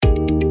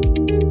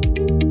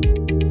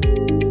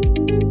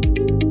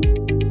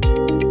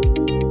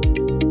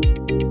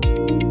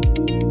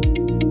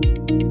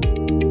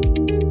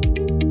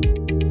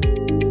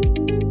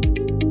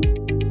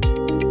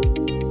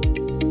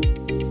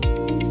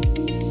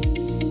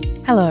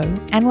Hello,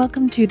 and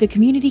welcome to the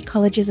Community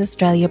Colleges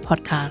Australia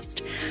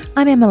podcast.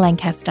 I'm Emma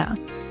Lancaster.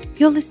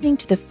 You're listening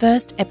to the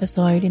first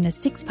episode in a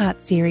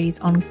 6-part series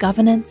on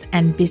governance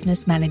and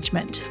business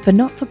management for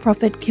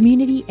not-for-profit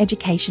community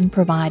education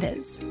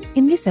providers.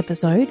 In this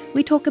episode,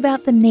 we talk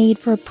about the need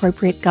for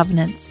appropriate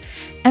governance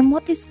and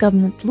what this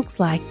governance looks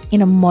like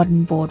in a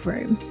modern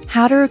boardroom,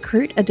 how to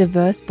recruit a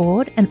diverse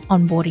board and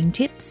onboarding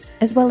tips,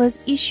 as well as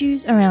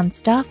issues around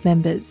staff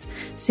members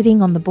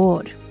sitting on the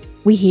board.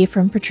 We hear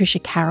from Patricia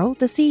Carroll,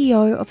 the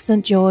CEO of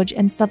St George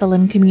and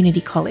Sutherland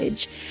Community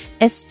College,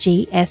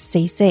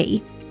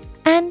 SGSCC,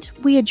 and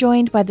we are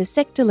joined by the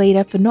sector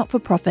leader for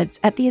not-for-profits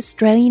at the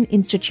Australian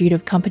Institute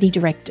of Company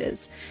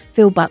Directors,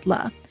 Phil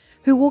Butler,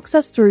 who walks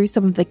us through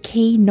some of the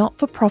key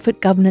not-for-profit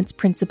governance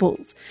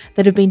principles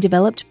that have been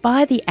developed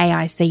by the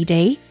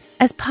AICD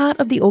as part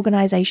of the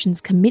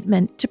organisation's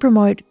commitment to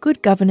promote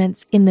good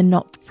governance in the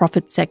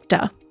not-for-profit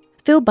sector.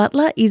 Phil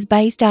Butler is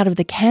based out of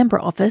the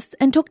Canberra office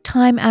and took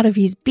time out of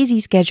his busy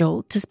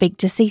schedule to speak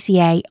to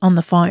CCA on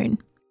the phone.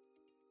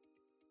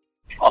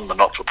 I'm the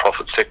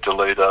not-for-profit sector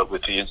leader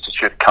with the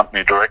Institute of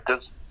Company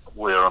Directors.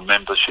 We're a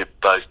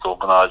membership-based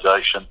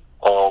organisation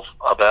of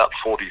about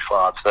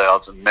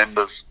 45,000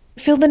 members.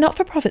 Phil, the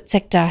not-for-profit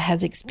sector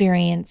has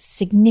experienced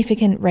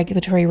significant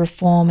regulatory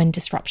reform and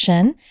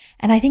disruption,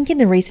 and I think in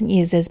the recent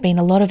years there's been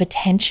a lot of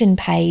attention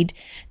paid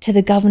to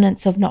the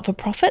governance of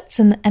not-for-profits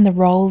and the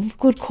role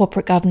good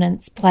corporate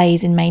governance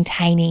plays in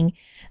maintaining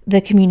the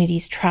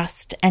community's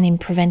trust and in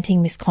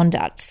preventing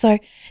misconduct. So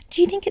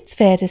do you think it's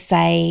fair to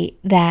say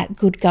that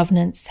good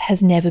governance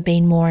has never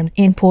been more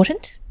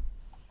important?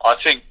 I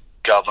think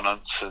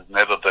governance has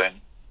never been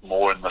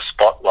more in the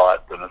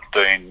spotlight than it's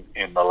been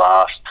in the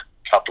last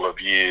couple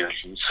of years,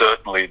 and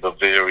certainly the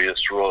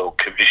various royal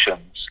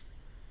commissions,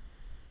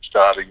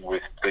 starting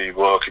with the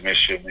Royal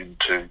Commission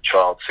into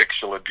Child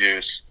Sexual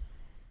Abuse,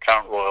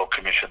 current Royal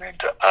Commission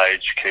into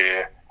Aged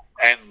Care,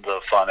 and the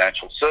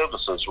Financial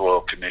Services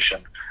Royal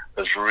Commission,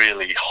 has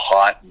really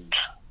heightened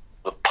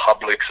the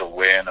public's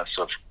awareness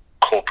of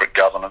corporate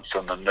governance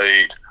and the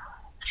need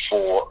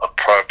for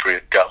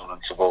appropriate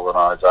governance of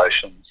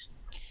organisations.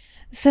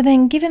 So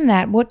then, given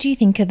that, what do you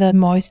think are the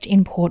most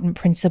important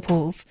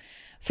principles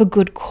for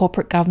good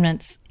corporate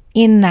governance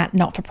in that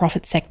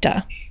not-for-profit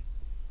sector?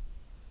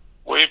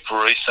 We've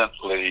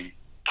recently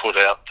put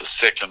out the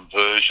second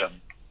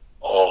version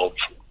of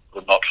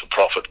the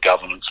not-for-profit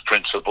governance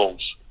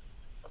principles.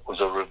 It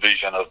was a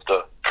revision of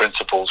the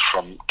principles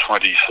from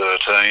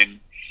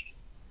 2013.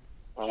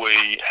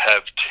 We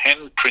have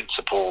 10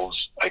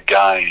 principles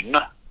again,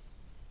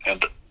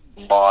 and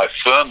my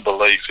firm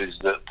belief is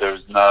that there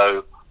is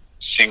no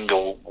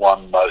single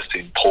one most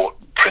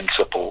important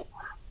principle.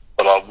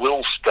 But I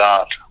will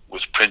start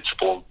with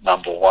principle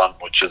number 1,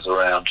 which is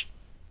around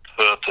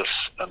purpose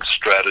and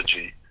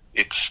strategy.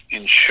 It's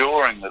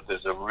ensuring that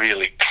there's a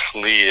really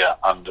clear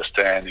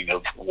understanding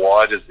of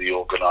why does the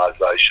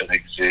organisation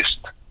exist,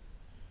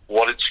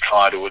 what it's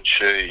trying to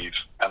achieve,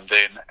 and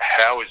then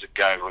how is it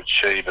going to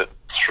achieve it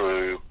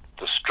through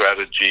the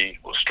strategy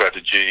or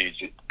strategies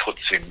it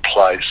puts in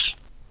place.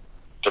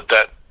 But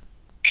that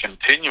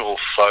continual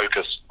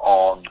focus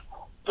on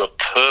the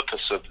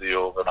purpose of the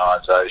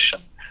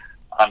organisation,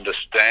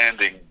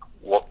 understanding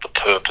what the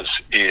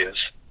purpose is,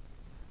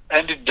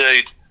 and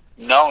indeed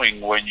knowing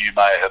when you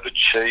may have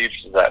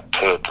achieved that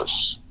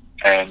purpose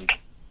and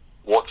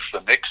what's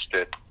the next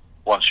step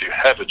once you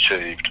have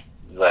achieved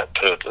that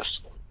purpose.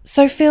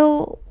 So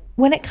Phil,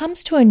 when it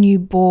comes to a new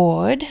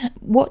board,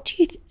 what do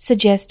you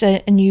suggest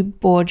a new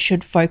board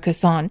should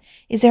focus on?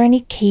 Is there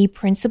any key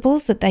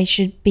principles that they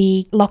should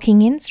be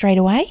locking in straight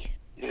away?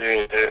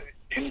 Yeah,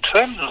 in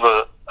terms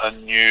of a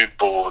new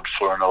board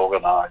for an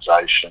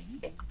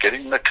organisation,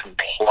 getting the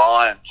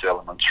compliance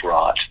elements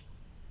right,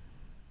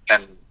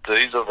 and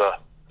these are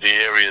the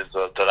areas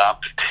that aren't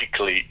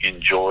particularly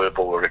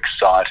enjoyable or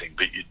exciting,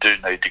 but you do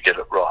need to get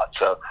it right.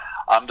 So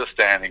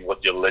understanding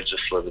what your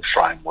legislative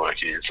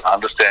framework is,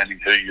 understanding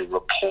who you're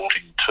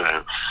reporting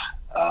to.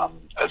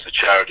 As a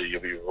charity,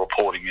 you'll be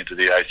reporting into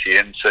the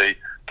ACNC,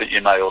 but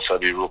you may also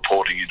be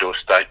reporting into a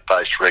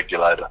state-based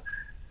regulator.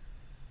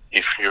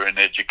 If you're in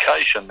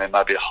education, there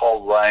may be a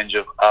whole range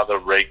of other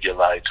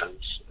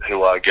regulators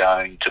who are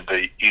going to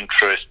be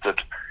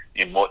interested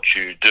in what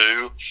you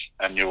do,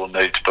 and you will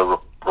need to be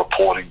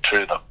reporting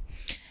to them.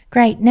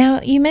 Great. Now,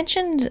 you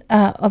mentioned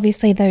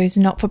obviously those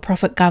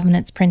not-for-profit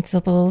governance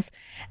principles,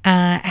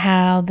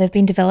 how they've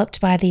been developed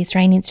by the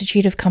Australian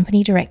Institute of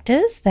Company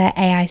Directors, the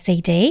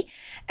AICD,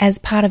 as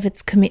part of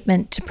its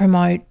commitment to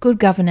promote good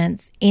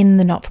governance in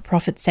the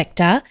not-for-profit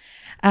sector.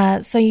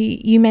 So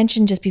you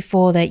mentioned just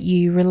before that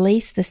you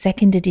released the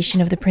second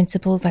edition of the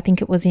principles, I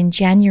think it was in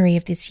January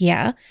of this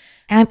year.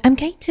 I'm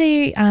going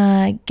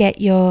to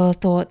get your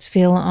thoughts,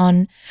 Phil,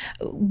 on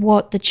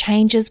what the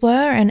changes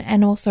were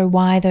and also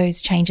why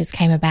those changes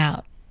came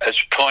about. As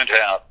you point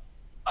out,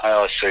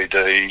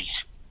 AICD's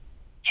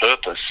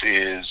purpose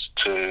is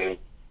to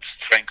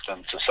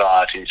strengthen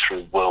society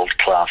through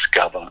world-class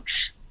governance.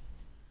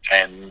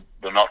 And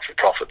the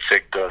not-for-profit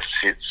sector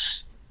sits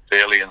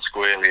fairly and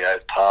squarely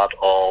as part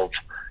of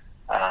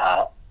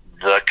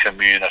the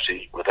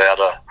community. Without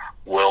a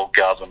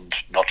well-governed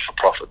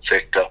not-for-profit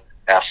sector,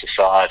 our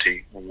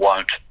society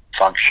won't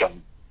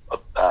function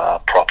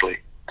properly.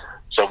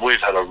 So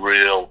we've had a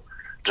real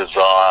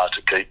desire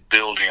to keep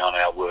building on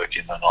our work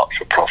in the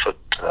not-for-profit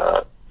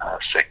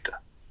sector.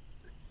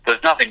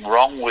 There's nothing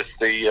wrong with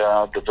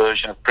the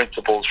version of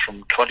principles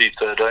from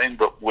 2013,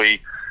 but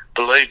we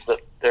believe that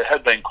there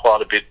had been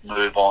quite a bit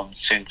move on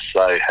since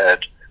they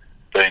had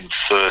been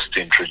first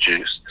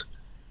introduced.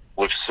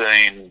 We've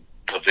seen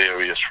the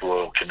various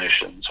Royal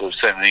Commissions. We've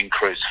seen an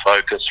increased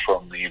focus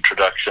from the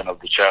introduction of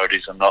the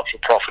Charities and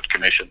Not-for-Profit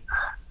Commission.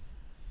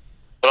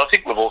 But I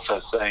think we've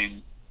also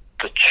seen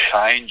the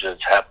changes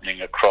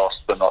happening across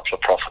the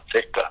not-for-profit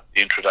sector.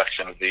 The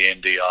introduction of the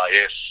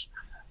NDIS,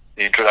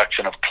 the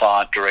introduction of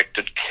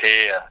client-directed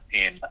care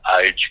in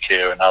aged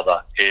care and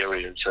other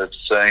areas have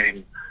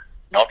seen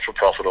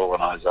not-for-profit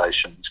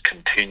organisations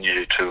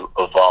continue to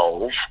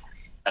evolve,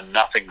 and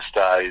nothing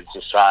stays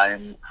the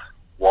same.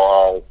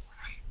 While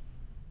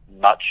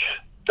much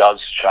does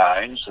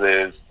change,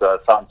 there's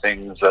some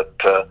things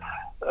that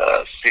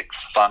sit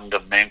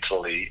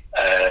fundamentally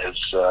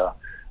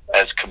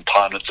as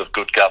components of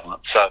good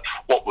governance. So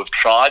what we've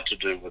tried to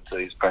do with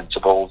these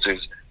principles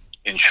is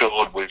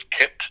ensured we've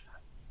kept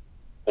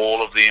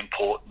all of the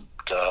important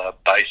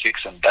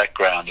basics and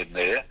background in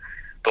there,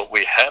 but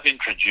we have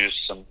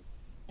introduced some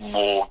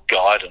more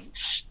guidance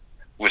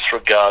with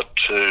regard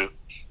to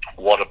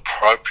what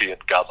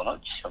appropriate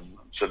governance, and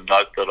to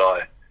note that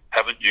I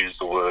haven't used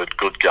the word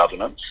good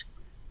governance.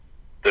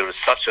 There is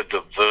such a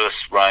diverse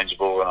range of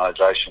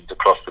organisations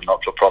across the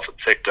not-for-profit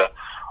sector.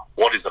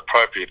 What is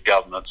appropriate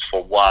governance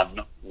for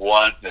one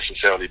won't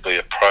necessarily be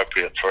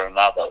appropriate for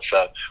another.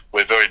 So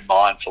we're very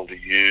mindful to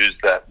use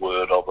that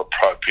word of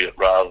appropriate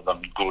rather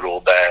than good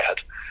or bad.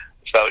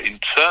 So in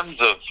terms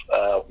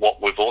of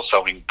what we've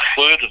also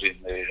included in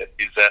there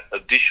is that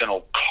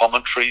additional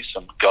commentary,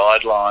 some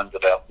guidelines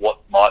about what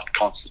might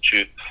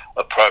constitute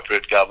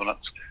appropriate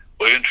governance.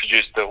 We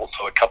introduced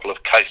also a couple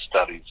of case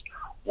studies,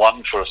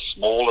 one for a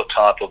smaller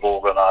type of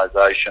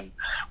organisation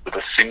with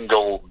a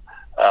single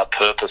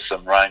purpose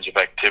and range of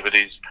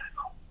activities,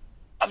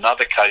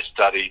 another case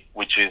study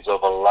which is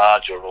of a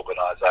larger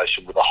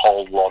organisation with a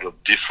whole lot of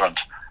different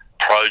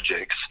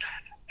projects,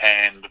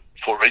 and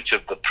for each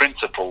of the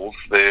principles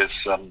there's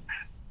some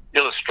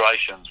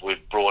illustrations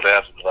we've brought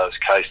out of those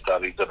case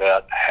studies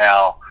about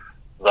how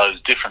those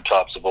different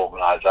types of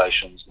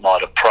organisations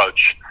might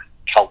approach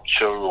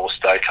culture or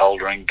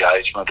stakeholder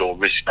engagement or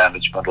risk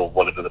management or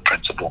whatever the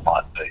principle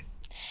might be.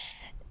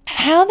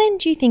 How then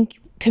do you think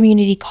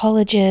community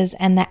colleges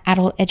and the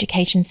adult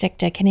education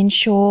sector can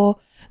ensure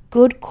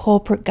good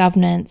corporate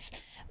governance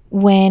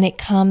when it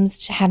comes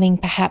to having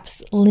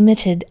perhaps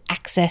limited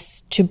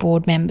access to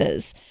board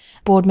members?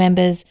 Board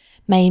members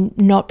may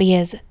not be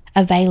as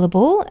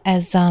available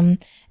as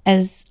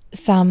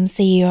some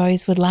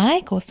CEOs would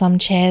like or some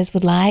chairs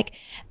would like.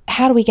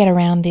 How do we get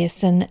around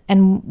this, and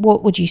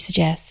what would you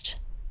suggest?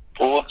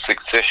 Board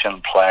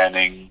succession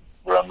planning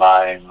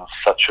remains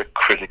such a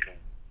critical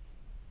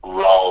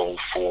role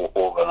for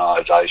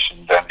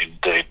organisations and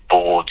indeed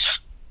boards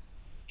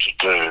to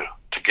do.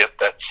 To get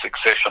that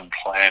succession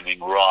planning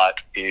right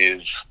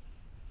is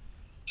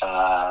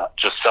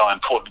just so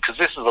important, because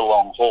this is a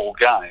long haul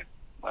game.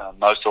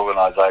 Most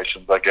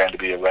organisations are going to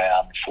be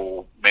around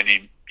for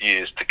many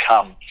years to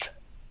come,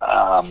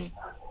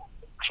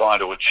 trying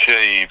to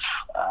achieve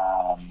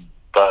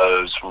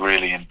those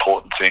really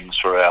important things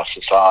for our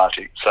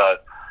society. So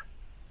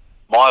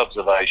my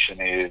observation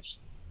is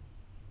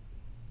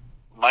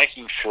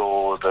making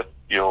sure that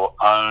your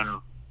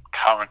own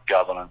current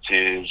governance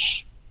is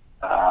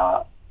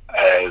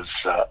as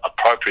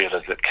appropriate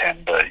as it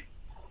can be,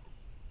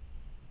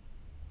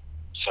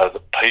 so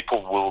that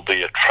people will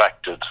be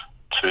attracted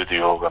to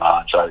the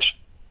organisation.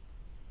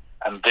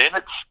 And then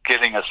it's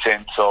getting a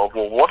sense of,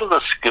 well, what are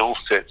the skill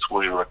sets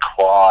we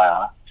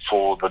require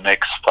for the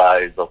next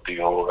phase of the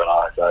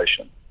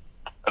organisation?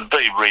 And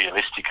be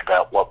realistic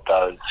about what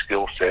those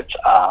skill sets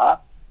are.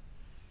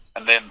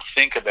 And then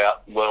think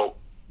about, well,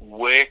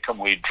 where can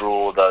we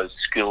draw those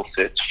skill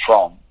sets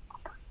from?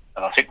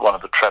 And I think one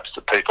of the traps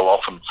that people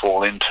often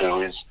fall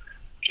into is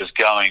just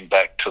going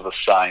back to the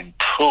same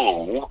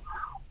pool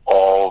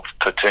of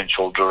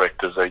potential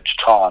directors each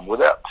time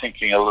without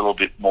thinking a little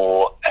bit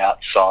more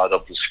outside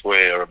of the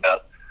square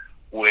about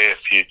where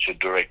future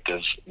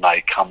directors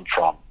may come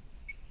from.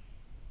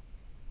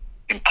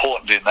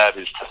 Important in that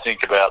is to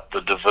think about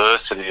the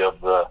diversity of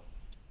the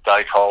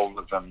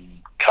stakeholders and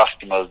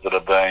customers that are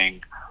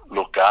being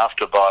looked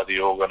after by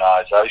the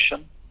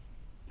organisation.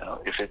 You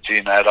know, if it's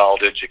in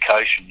adult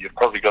education, you've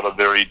probably got a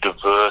very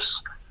diverse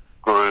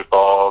group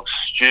of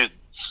students.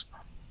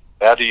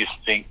 How do you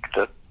think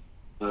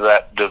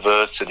that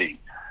diversity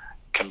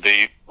can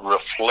be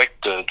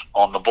reflected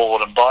on the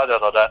board? And by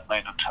that I don't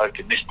mean a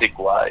tokenistic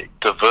way.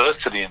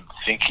 Diversity in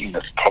thinking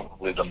is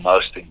probably the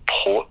most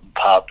important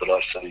part that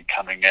I see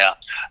coming out,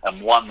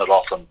 and one that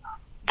often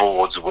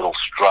boards will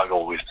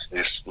struggle with,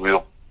 this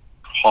real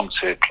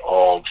concept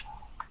of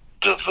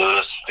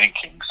diverse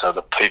thinking, so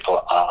that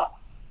people are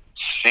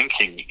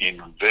thinking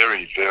in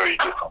very, very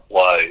different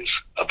ways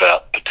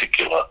about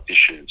particular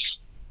issues.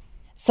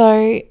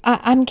 So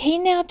I'm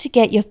keen now to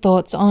get your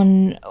thoughts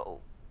on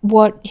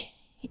what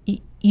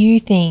you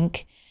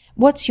think.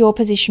 What's your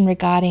position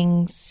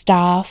regarding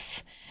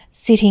staff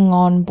sitting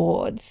on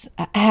boards?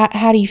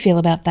 How do you feel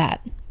about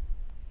that?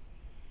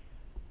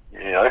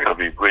 Yeah, I've got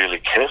to be really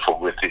careful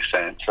with this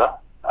answer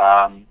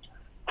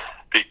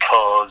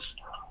because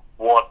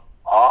what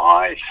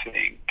I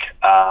think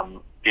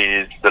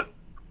is that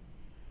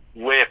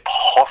where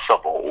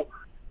possible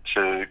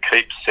to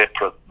keep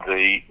separate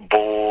the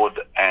board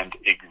and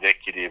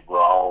executive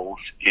roles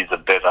is a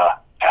better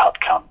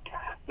outcome.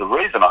 The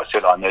reason I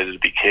said I needed to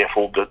be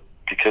careful,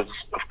 because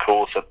of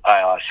course at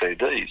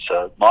AICD,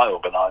 so my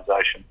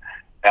organisation,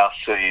 our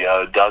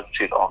CEO does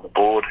sit on the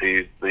board.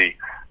 He's the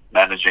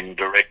managing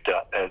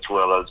director as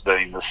well as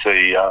being the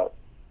CEO.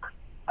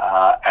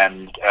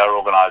 And our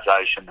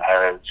organisation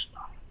has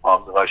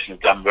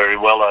done very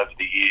well over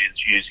the years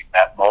using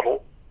that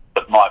model.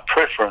 But my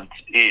preference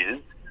is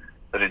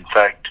that in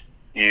fact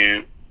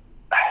you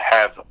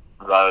have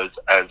those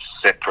as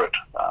separate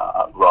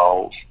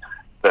roles,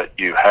 that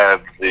you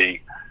have the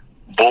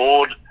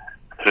board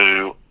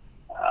who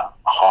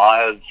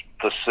hires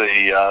the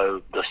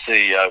CEO. The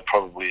CEO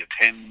probably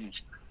attends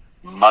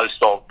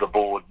most of the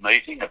board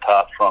meeting,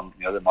 apart from,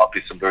 there might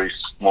be some very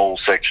small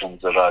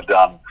sections that are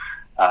done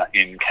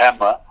in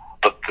camera,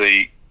 but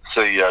the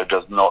CEO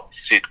does not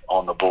sit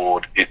on the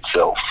board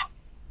itself.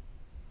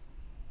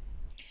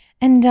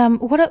 And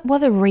what are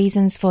the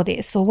reasons for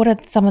this, or what are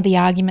some of the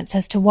arguments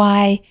as to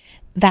why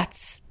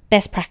that's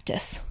best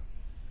practice?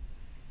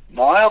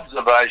 My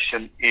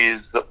observation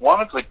is that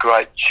one of the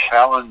great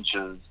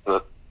challenges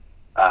that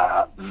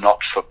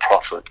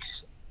not-for-profits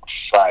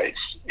face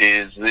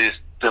is this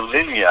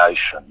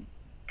delineation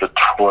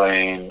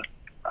between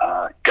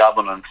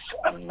governance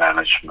and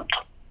management.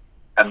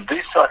 And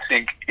this, I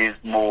think, is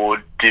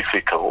more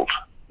difficult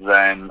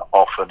than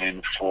often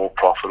in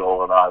for-profit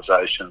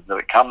organisations. That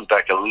it comes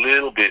back a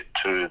little bit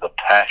to the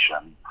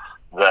passion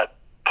that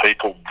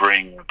people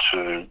bring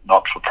to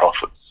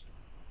not-for-profits.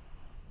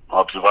 My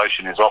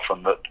observation is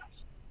often that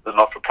the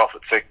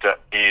not-for-profit sector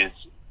is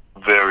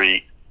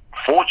very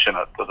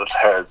fortunate that it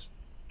has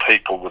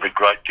people with a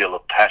great deal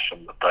of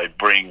passion that they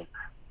bring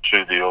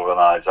to the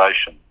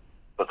organisation.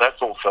 But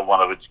that's also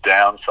one of its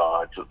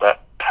downsides,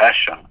 that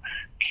passion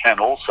can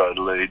also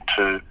lead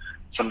to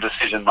some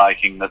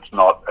decision-making that's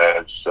not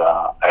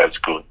as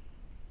good.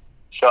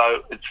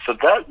 So it's for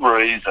that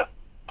reason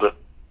that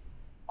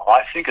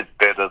I think it's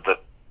better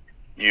that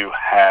you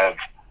have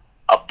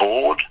a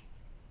board,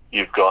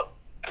 you've got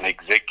an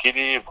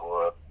executive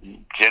or a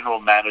general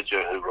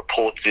manager who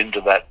reports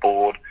into that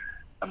board,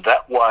 and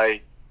that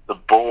way the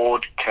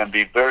board can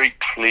be very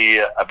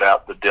clear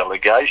about the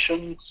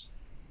delegations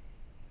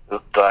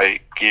that they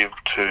give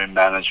to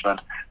management,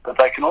 but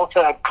they can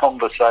also have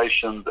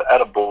conversations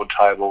at a board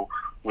table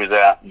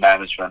without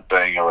management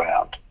being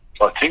around.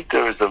 So I think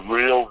there is a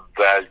real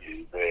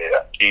value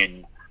there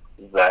in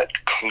that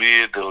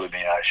clear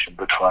delineation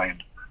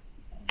between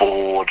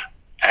board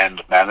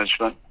and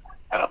management,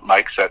 and it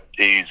makes that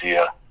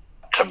easier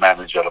to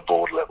manage at a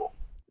board level.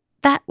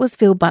 That was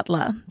Phil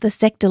Butler, the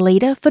sector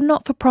leader for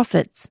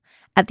not-for-profits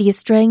at the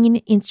Australian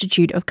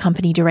Institute of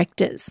Company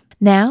Directors.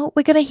 Now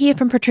we're going to hear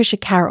from Patricia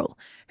Carroll,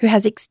 who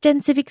has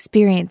extensive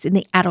experience in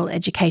the adult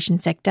education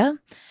sector.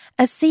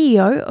 As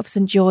CEO of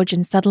St George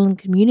and Sutherland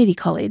Community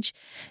College,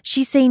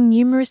 she's seen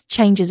numerous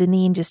changes in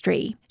the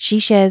industry. She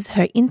shares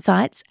her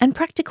insights and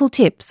practical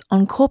tips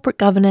on corporate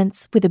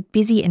governance with a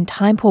busy and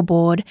time-poor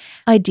board,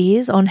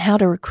 ideas on how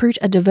to recruit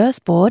a diverse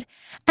board,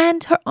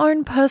 and her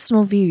own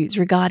personal views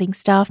regarding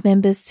staff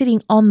members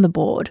sitting on the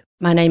board.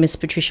 My name is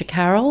Patricia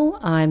Carroll.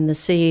 I'm the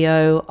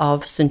CEO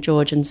of St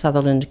George and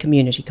Sutherland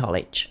Community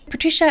College.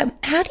 Patricia,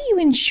 how do you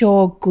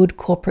ensure good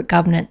corporate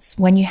governance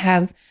when you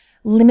have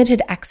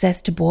limited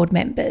access to board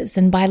members?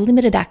 And by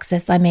limited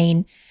access, I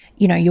mean,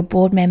 your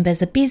board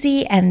members are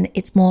busy and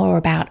it's more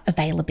about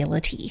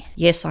availability.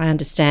 Yes, I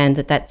understand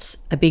that that's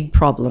a big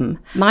problem.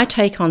 My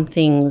take on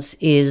things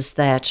is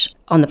that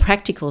on the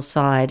practical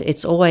side,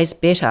 it's always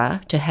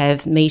better to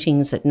have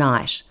meetings at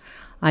night.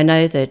 I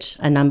know that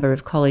a number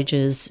of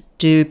colleges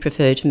do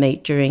prefer to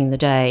meet during the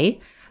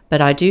day,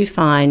 but I do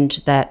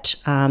find that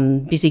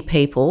busy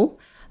people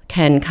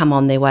can come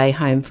on their way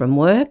home from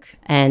work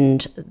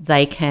and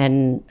they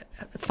can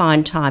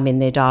find time in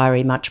their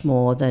diary much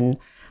more than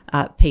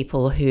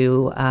people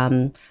who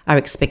are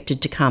expected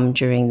to come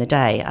during the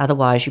day.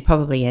 Otherwise, you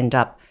probably end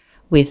up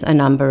with a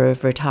number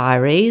of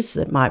retirees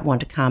that might want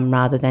to come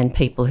rather than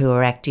people who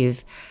are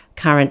active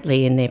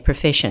currently in their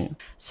profession.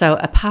 So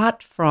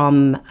apart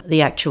from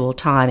the actual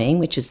timing,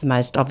 which is the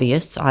most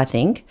obvious, I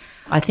think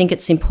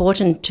it's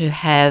important to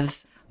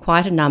have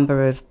quite a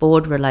number of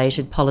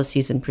board-related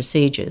policies and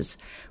procedures.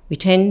 We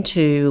tend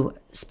to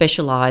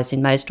specialise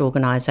in most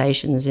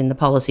organisations in the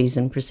policies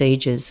and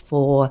procedures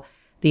for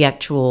the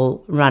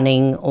actual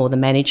running or the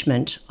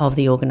management of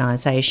the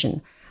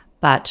organisation.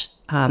 But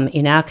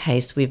in our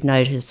case, we've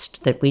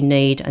noticed that we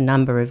need a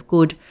number of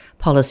good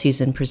policies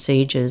and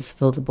procedures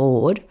for the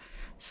board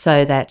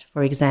so that,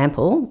 for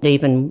example,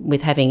 even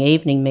with having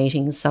evening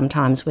meetings,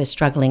 sometimes we're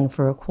struggling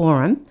for a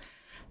quorum.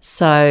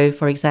 So,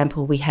 for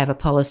example, we have a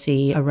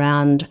policy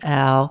around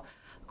our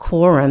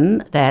quorum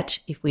that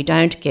if we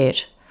don't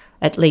get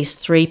at least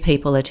 3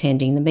 people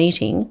attending the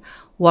meeting,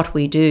 what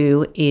we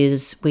do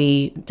is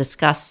we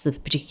discuss the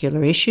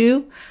particular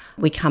issue.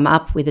 We come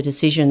up with a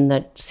decision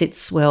that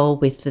sits well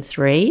with the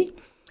 3.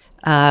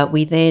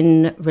 We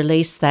then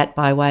release that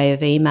by way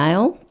of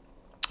email.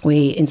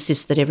 We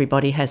insist that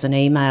everybody has an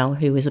email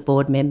who is a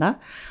board member.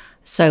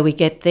 So we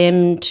get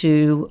them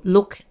to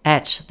look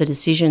at the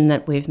decision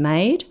that we've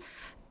made.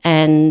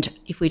 And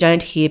if we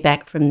don't hear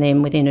back from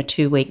them within a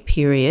 2-week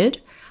period,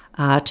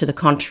 to the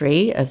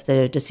contrary of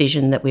the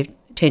decision that we've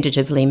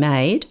tentatively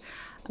made,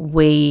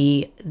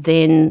 we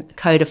then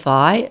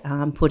codify,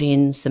 put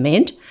in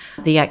cement,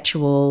 the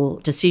actual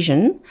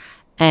decision,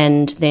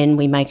 and then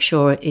we make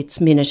sure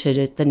it's minuted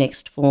at the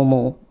next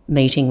formal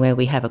meeting where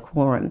we have a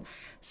quorum.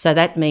 So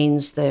that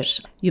means that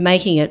you're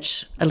making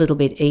it a little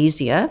bit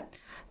easier.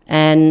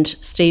 And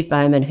Steve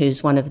Bowman,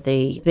 who's one of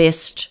the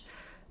best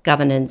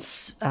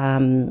governance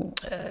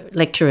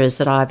lecturers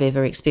that I've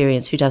ever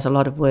experienced, who does a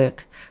lot of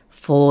work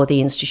for the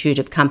Institute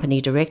of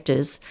Company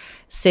Directors,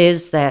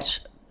 says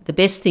that the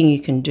best thing you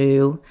can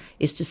do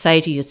is to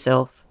say to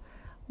yourself,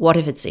 what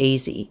if it's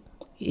easy?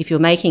 If you're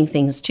making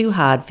things too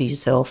hard for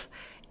yourself,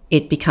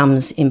 it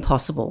becomes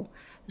impossible.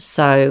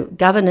 So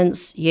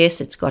governance,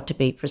 yes, it's got to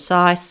be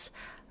precise,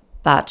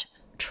 but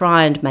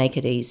try and make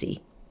it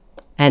easy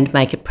and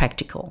make it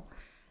practical.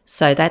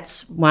 So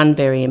that's one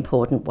very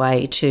important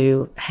way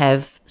to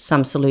have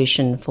some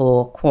solution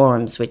for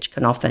quorums, which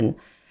can often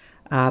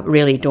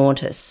really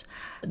daunt us.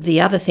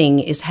 The other thing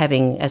is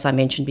having, as I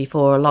mentioned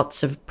before,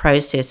 lots of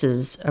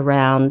processes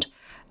around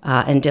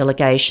and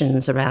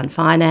delegations around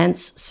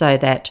finance, so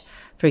that,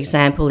 for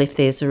example, if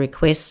there's a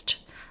request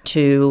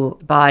to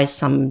buy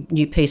some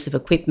new piece of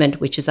equipment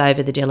which is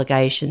over the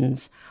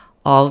delegations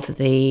of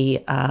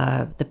the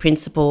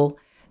principal,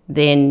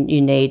 then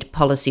you need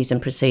policies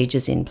and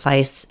procedures in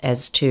place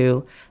as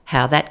to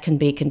how that can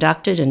be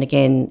conducted. And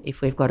again,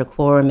 if we've got a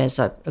quorum,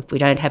 if we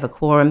don't have a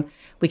quorum,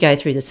 we go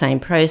through the same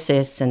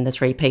process and the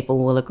 3 people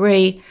will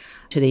agree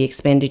to the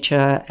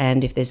expenditure.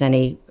 And if there's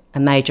a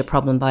major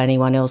problem by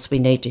anyone else, we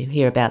need to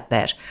hear about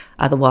that.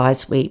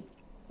 Otherwise, if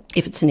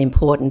it's an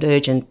important,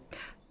 urgent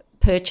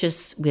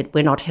purchase,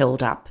 we're not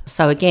held up.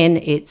 So again,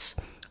 it's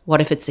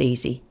what if it's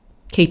easy?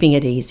 Keeping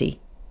it easy.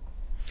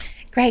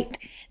 Great.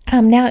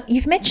 Now,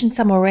 you've mentioned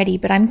some already,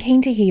 but I'm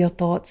keen to hear your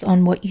thoughts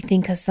on what you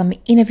think are some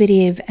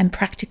innovative and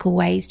practical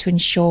ways to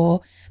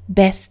ensure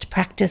best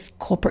practice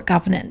corporate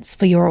governance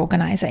for your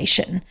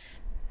organisation.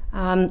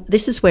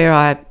 This is where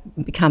I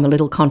become a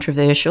little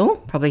controversial,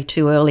 probably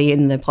too early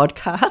in the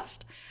podcast,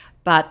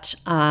 but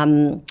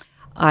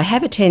I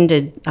have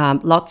attended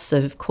lots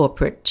of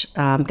corporate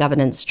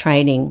governance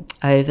training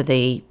over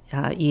the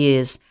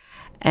years,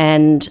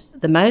 and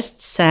the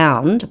most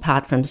sound,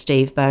 apart from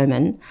Steve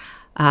Bowman,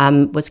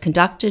 was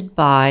conducted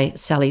by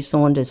Sally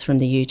Saunders from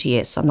the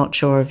UTS. I'm not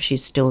sure if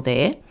she's still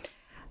there.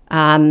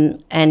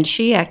 And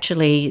she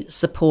actually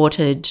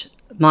supported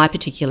my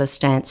particular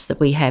stance that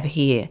we have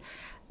here,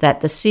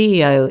 that the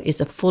CEO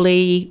is a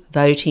fully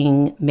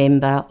voting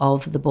member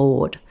of the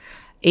board,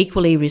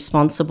 equally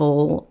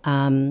responsible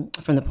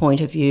from the point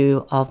of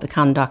view of the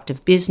conduct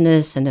of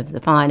business and of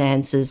the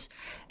finances,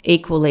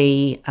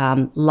 equally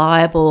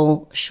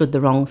liable should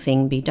the wrong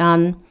thing be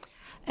done.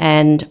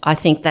 And I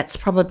think that's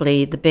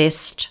probably the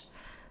best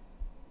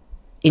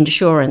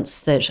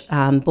insurance that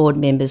board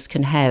members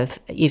can have.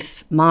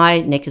 If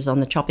my neck is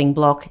on the chopping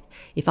block,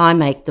 if I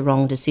make the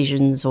wrong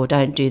decisions or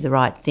don't do the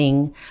right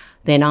thing,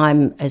 then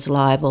I'm as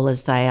liable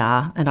as they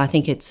are. And I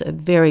think it's a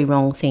very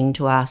wrong thing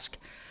to ask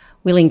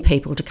willing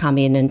people to come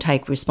in and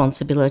take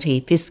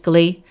responsibility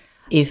fiscally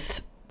if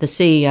the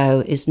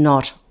CEO is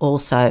not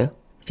also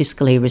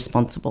fiscally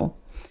responsible.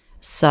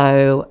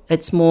 So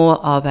it's more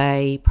of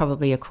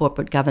probably a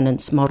corporate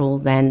governance model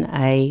than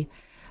a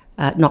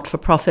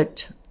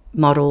not-for-profit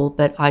model,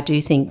 but I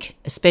do think,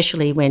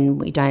 especially when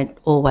we don't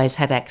always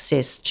have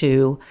access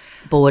to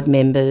board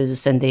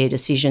members and their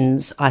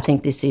decisions, I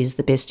think this is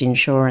the best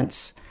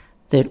insurance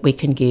that we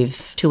can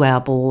give to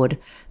our board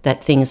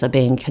that things are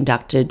being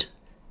conducted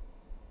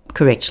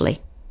correctly.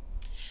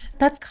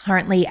 That's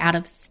currently out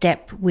of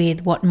step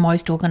with what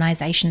most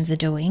organisations are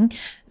doing.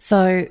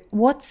 So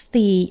what's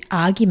the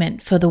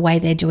argument for the way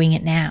they're doing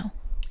it now?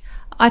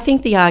 I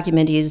think the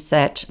argument is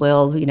that,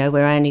 well,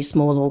 we're only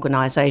small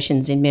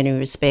organisations in many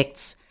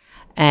respects,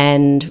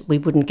 and we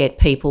wouldn't get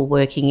people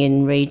working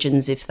in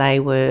regions if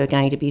they were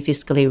going to be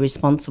fiscally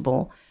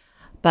responsible.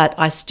 But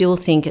I still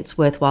think it's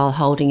worthwhile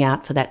holding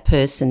out for that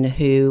person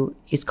who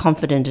is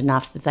confident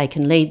enough that they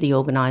can lead the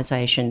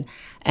organisation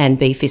and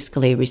be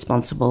fiscally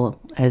responsible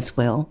as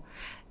well.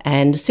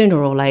 And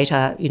sooner or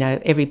later,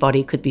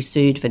 everybody could be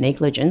sued for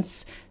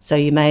negligence. So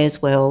you may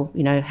as well,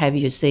 have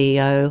your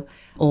CEO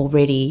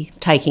already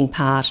taking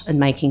part and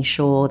making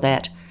sure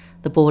that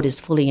the board is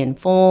fully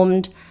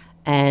informed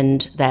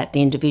and that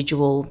the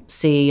individual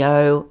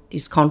CEO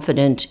is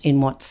confident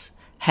in what's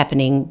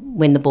happening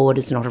when the board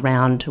is not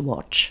around to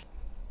watch.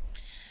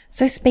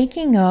 So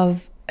speaking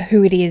of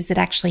who it is that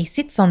actually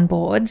sits on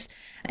boards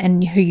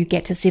and who you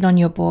get to sit on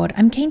your board,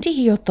 I'm keen to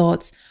hear your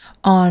thoughts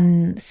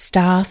on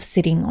staff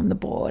sitting on the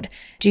board.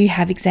 Do you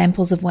have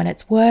examples of when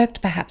it's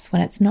worked, perhaps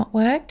when it's not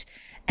worked?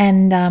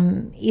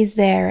 And is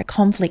there a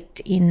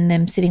conflict in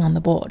them sitting on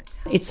the board?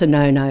 It's a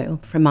no-no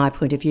from my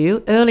point of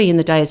view. Early in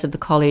the days of the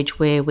college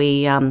where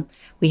we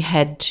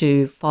had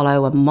to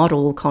follow a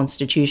model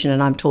constitution,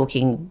 and I'm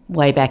talking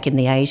way back in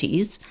the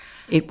 80s,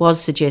 it was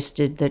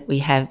suggested that we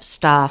have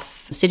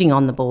staff sitting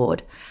on the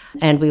board,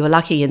 and we were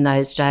lucky in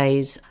those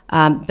days.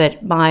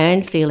 But my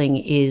own feeling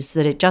is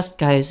that it just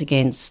goes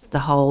against the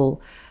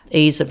whole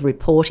ease of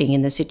reporting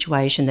in the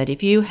situation that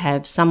if you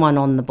have someone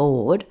on the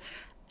board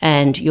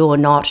and you're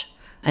not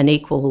an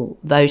equal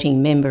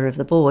voting member of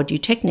the board, you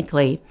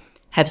technically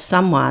have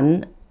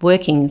someone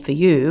working for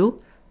you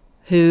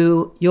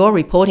who you're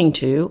reporting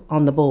to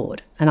on the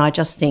board. And I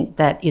just think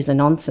that is a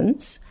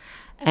nonsense,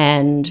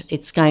 and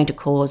it's going to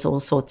cause all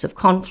sorts of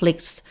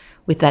conflicts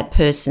with that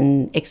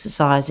person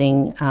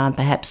exercising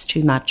perhaps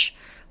too much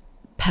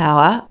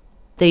power.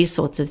 These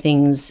sorts of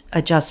things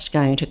are just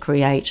going to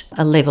create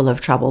a level of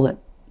trouble that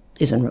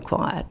isn't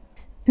required.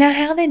 Now,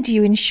 how then do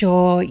you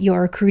ensure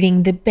you're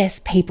recruiting the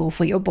best people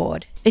for your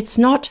board? It's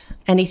not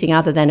anything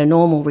other than a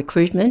normal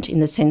recruitment in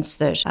the sense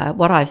that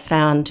what I've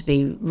found to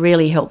be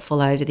really helpful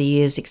over the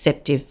years,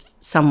 except if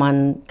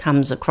someone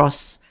comes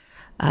across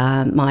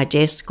my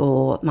desk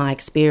or my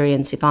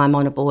experience, if I'm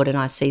on a board and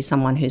I see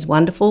someone who's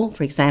wonderful,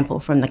 for example,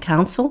 from the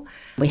council.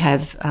 We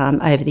have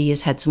over the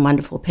years had some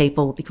wonderful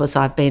people because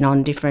I've been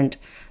on different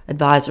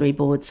advisory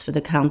boards for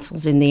the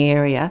councils in the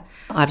area.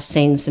 I've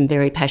seen some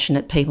very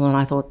passionate people and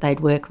I thought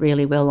they'd work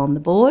really well on the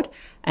board,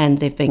 and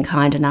they've been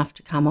kind enough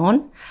to come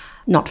on.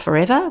 Not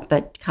forever,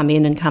 but come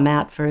in and come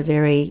out for a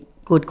very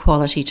good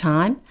quality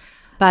time.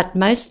 But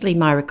mostly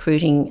my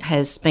recruiting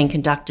has been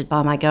conducted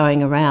by my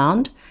going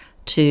around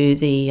to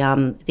the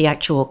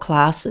actual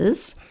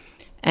classes,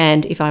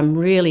 and if I'm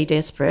really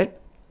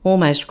desperate,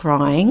 almost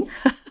crying,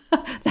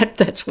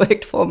 that's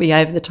worked for me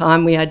over the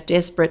time. We are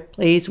desperate,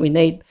 please, we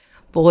need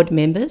board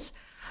members.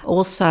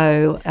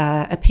 Also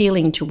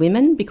appealing to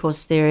women,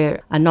 because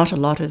there are not a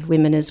lot of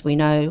women, as we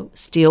know,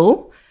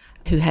 still,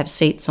 who have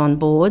seats on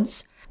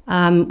boards.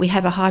 We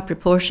have a high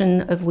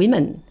proportion of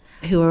women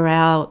who are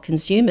our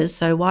consumers,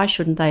 so why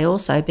shouldn't they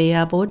also be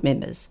our board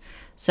members?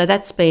 So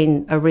that's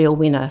been a real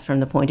winner from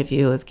the point of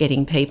view of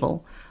getting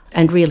people,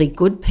 and really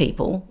good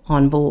people,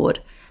 on board.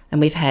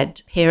 And we've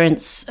had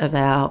parents of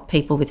our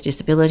people with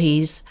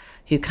disabilities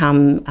who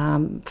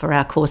come for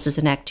our courses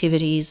and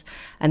activities,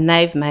 and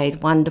they've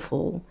made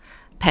wonderful,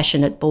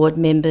 passionate board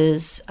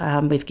members.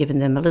 We've given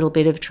them a little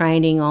bit of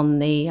training on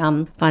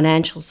the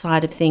financial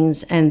side of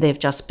things, and they've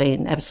just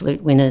been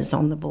absolute winners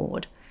on the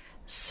board.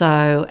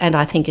 So, and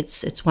I think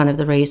it's one of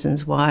the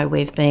reasons why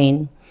we've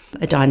been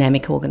a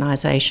dynamic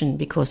organisation,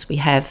 because we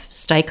have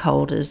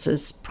stakeholders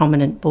as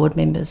prominent board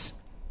members.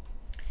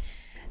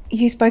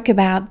 You spoke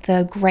about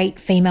the great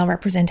female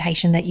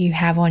representation that you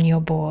have on your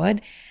board.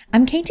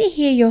 I'm keen to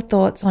hear your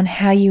thoughts on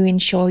how you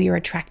ensure you're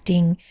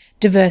attracting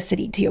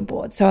diversity to your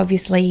board. So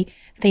obviously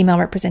female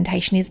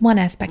representation is one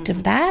aspect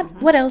of that.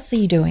 What else are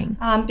you doing?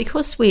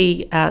 Because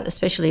we,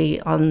 especially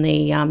on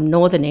the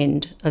northern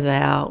end of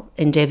our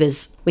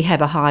endeavours, we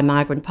have a high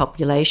migrant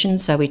population,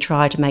 so we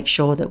try to make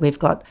sure that we've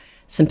got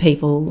some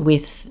people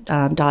with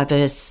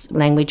diverse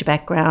language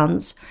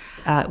backgrounds.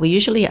 We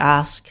usually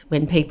ask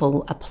when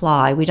people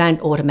apply, we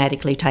don't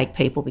automatically take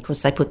people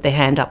because they put their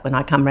hand up when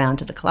I come round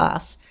to the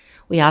class.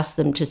 We ask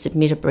them to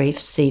submit a brief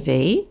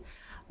CV,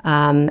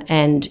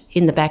 and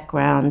in the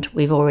background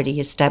we've already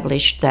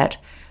established that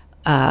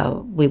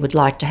we would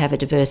like to have a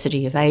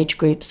diversity of age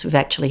groups. We've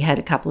actually had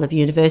a couple of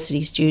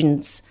university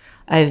students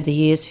over the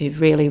years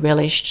who've really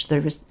relished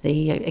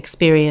the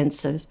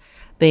experience of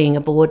being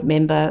a board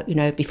member,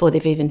 before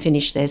they've even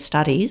finished their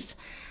studies.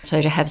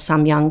 So to have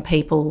some young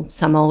people,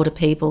 some older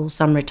people,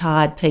 some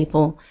retired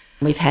people.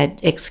 We've had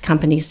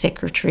ex-company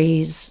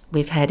secretaries,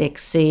 we've had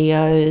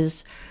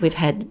ex-CEOs, we've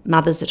had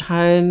mothers at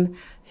home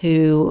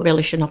who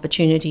relish an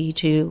opportunity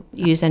to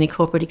use any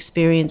corporate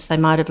experience they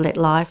might have let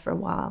lie for a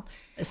while.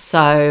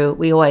 So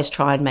we always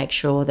try and make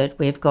sure that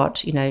we've got,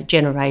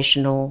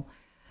 generational,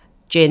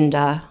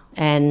 gender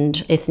and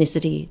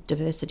ethnicity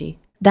diversity.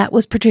 That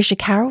was Patricia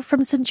Carroll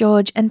from St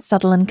George and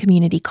Sutherland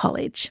Community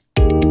College.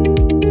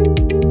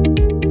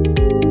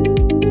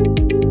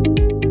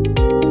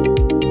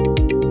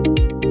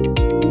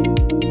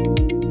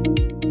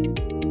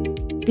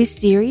 This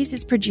series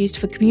is produced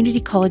for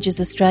Community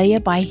Colleges Australia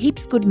by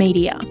Heaps Good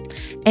Media,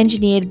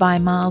 engineered by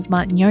Miles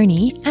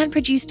Martignoni, and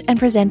produced and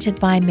presented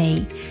by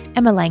me,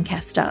 Emma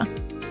Lancaster.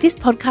 This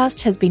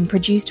podcast has been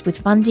produced with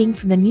funding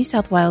from the New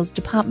South Wales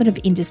Department of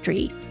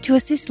Industry to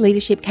assist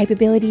leadership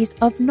capabilities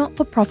of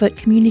not-for-profit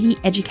community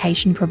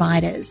education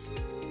providers.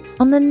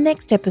 On the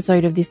next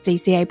episode of this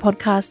CCA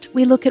podcast,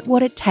 we look at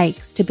what it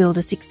takes to build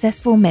a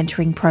successful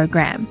mentoring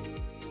program.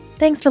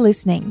 Thanks for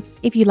listening.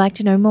 If you'd like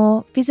to know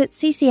more, visit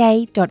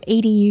cca.edu.au.